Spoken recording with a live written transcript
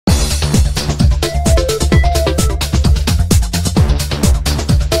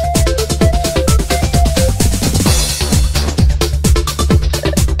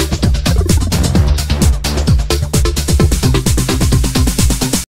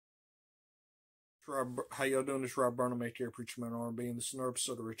How y'all doing? This is Rob Burnham, aka Preacher Man R&B, and this is another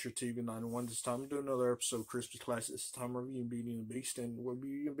episode of Richard TV 91. This time I'm doing another episode of Christmas Classic. This time we're reviewing Beauty and the Beast, and what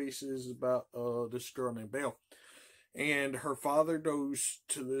Beauty and the Beast is about this girl named Belle. And her father goes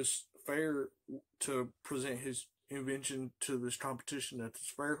to this fair to present his invention to this competition at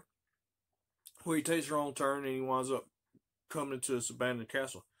this fair, where he takes her on turn and he winds up coming to this abandoned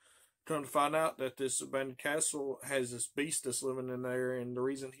castle. Come to find out that this abandoned castle has this beast that's living in there, and the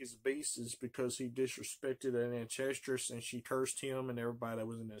reason he's a beast is because he disrespected an ancestors and she cursed him and everybody that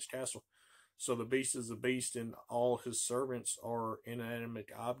was in his castle. So the beast is a beast, and all his servants are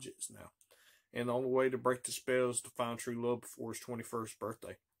inanimate objects now. And the only way to break the spell is to find true love before his 21st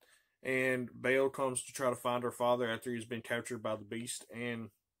birthday. And Belle comes to try to find her father after he's been captured by the beast, and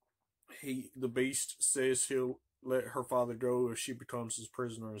the beast says he'll let her father go if she becomes his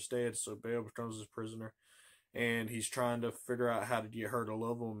prisoner instead. So Belle becomes his prisoner, and he's trying to figure out how to get her to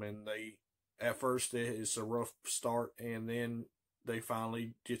love him. And at first it's a rough start, and then they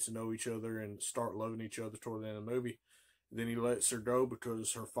finally get to know each other and start loving each other toward the end of the movie. Then he lets her go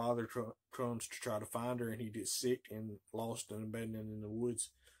because her father comes to try to find her, and he gets sick and lost and abandoned in the woods.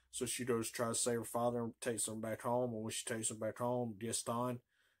 So she goes to try to save her father and takes him back home. And when she takes him back home, Gaston,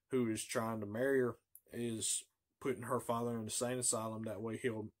 who is trying to marry her, is putting her father in the insane asylum. That way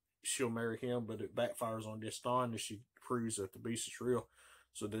she'll marry him, but it backfires on Gaston, and she proves that the beast is real.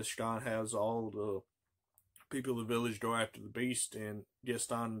 So Gaston has all the people of the village go after the beast, and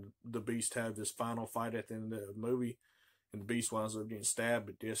Gaston the beast have this final fight at the end of the movie, and the beast winds up getting stabbed,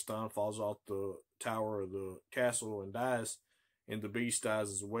 but Gaston falls off the tower of the castle and dies, and the beast dies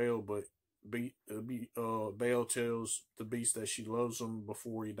as well. But Belle tells the beast that she loves him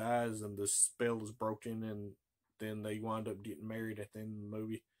before he dies, and the spell is broken, and then they wind up getting married at the end of the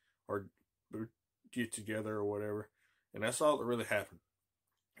movie, or get together or whatever. And that's all that really happened.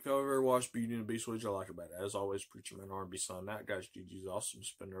 If y'all ever watched Beauty and the Beast, what did y'all like about it? As always, Preacher Man R&B signing out. Guys, GG's awesome.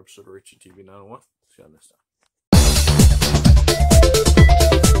 Spend another episode of Richard TV 901. See y'all next time.